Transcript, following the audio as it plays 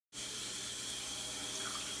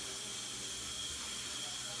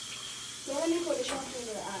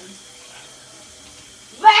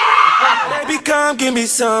Baby, come give me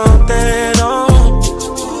something, oh.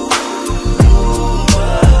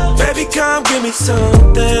 Baby, come give me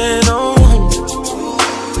something, oh.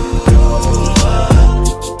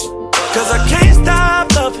 Cause I can't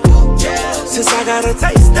stop loving, since I got a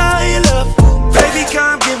taste of your love. Baby,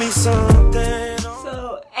 come give me something, oh.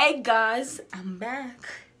 So, hey guys, I'm back.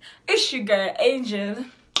 It's your girl, Angel.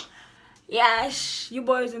 Yes, you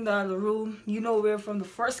boys in the other room. You know we're from the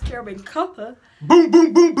first Caribbean couple. Boom,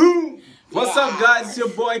 boom, boom, boom. What's up, guys? It's your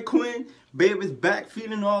boy Quinn. Babe is back,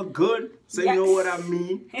 feeling all good. So you know what I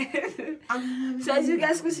mean. So as you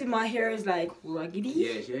guys can see, my hair is like raggedy.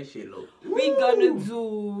 Yeah, she look. We gonna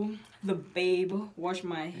do the babe wash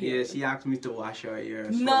my hair. Yeah, she asked me to wash her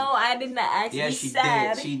hair. So. No, I did not ask. Yeah, she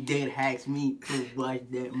did. She did ask me to wash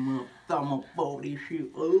that motherfucker. I'ma fold this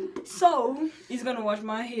shit up. So he's gonna wash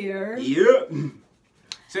my hair. Yeah.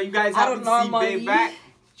 So you guys have to see Babe back.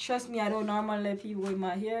 Trust me, I don't normally let people with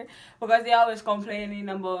my hair because they always complaining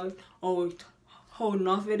about how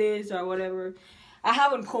enough it is or whatever. I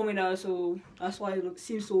haven't combed it out, so that's why it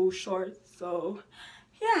seems so short. So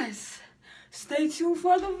yes, stay tuned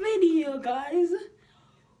for the video, guys.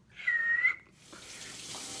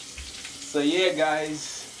 So yeah,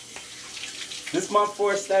 guys, this is my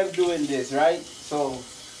first time doing this, right? So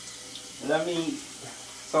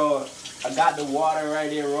I got the water right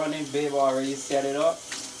here running. Babe already set it up.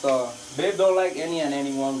 So Babe don't like any and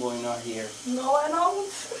anyone going on here. No, I don't.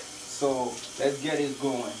 So let's get it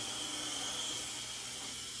going.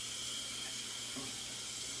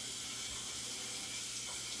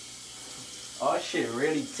 Oh shit,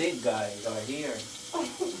 really thick, guys, right here.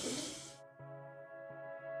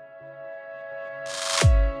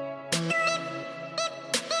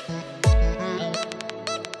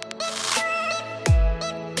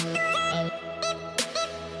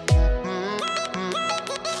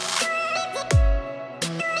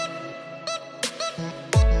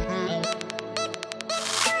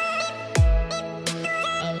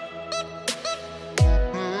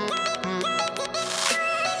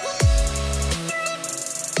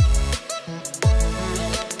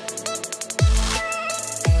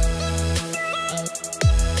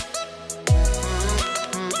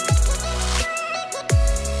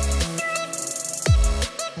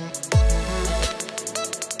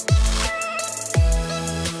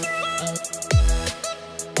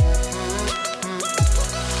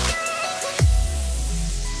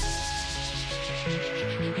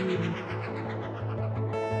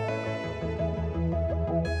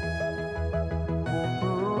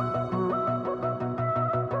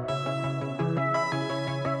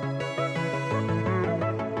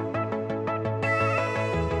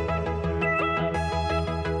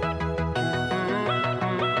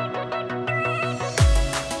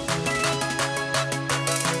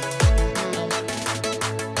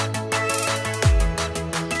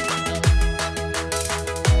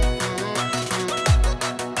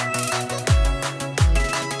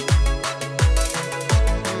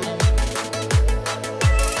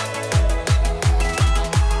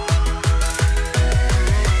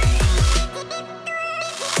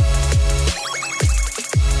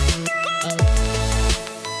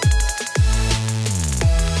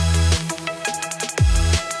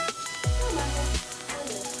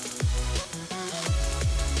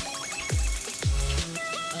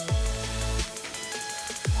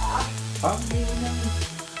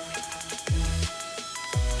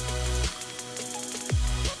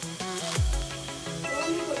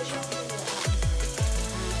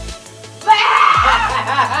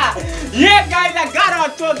 Yeah, guys, I got our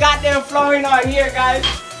two goddamn flowing out here, guys.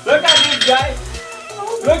 Look at this, guys.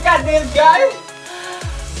 Look at this, guys.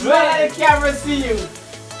 Let the camera see you.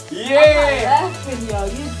 Yeah. I'm not laughing, yo.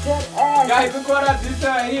 You dead ass. Guys, look what I did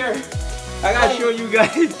right here. I gotta show you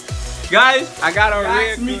guys. Guys, I got a rig.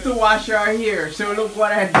 Asked me to wash our hair, so look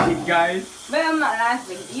what I did, guys. But I'm not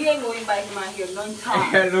laughing. You ain't going back in my hair no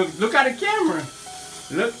time. Look at the camera.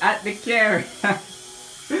 Look at the camera.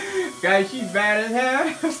 Guys, she's bad as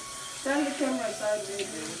hell. Turn the camera aside, baby.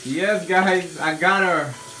 Yes, guys, I got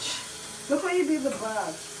her. Look how you do the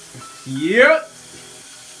bob. Yep.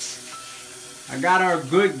 I got her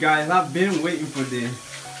good, guys. I've been waiting for this.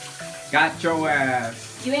 Got your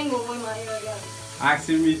ass. You ain't gonna win my hair again.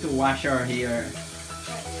 Asking me to wash her hair.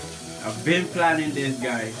 I've been planning this,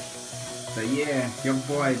 guys. So yeah, your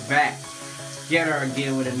boy's back. Get her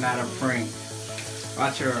again with another prank.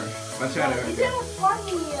 Watch her. Watch her. It's so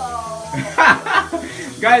funny, yo.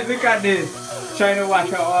 Guys, look at this. Trying to wash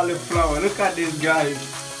her olive flower. Look at this, guys.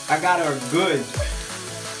 I got her good.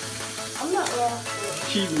 I'm not laughing.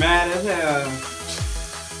 She mad as hell.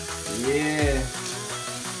 Yeah.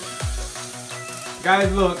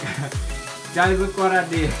 Guys, look. Guys, look what I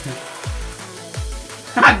did.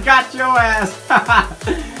 I got your ass.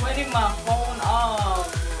 Putting my phone off.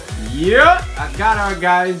 Yep, I got her,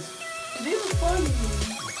 guys. This is funny.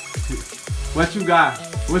 What you got?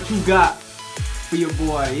 What you got for your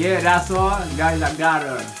boy? Yeah, that's all, guys. I got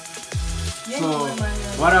her. So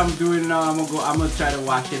what I'm doing now, I'm gonna try to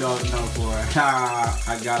wash it out now for her.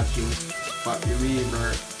 I got you. Fuck you, me,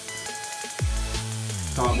 bro.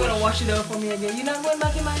 You're gonna wash it out for me again. You're not going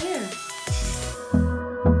back in my hair.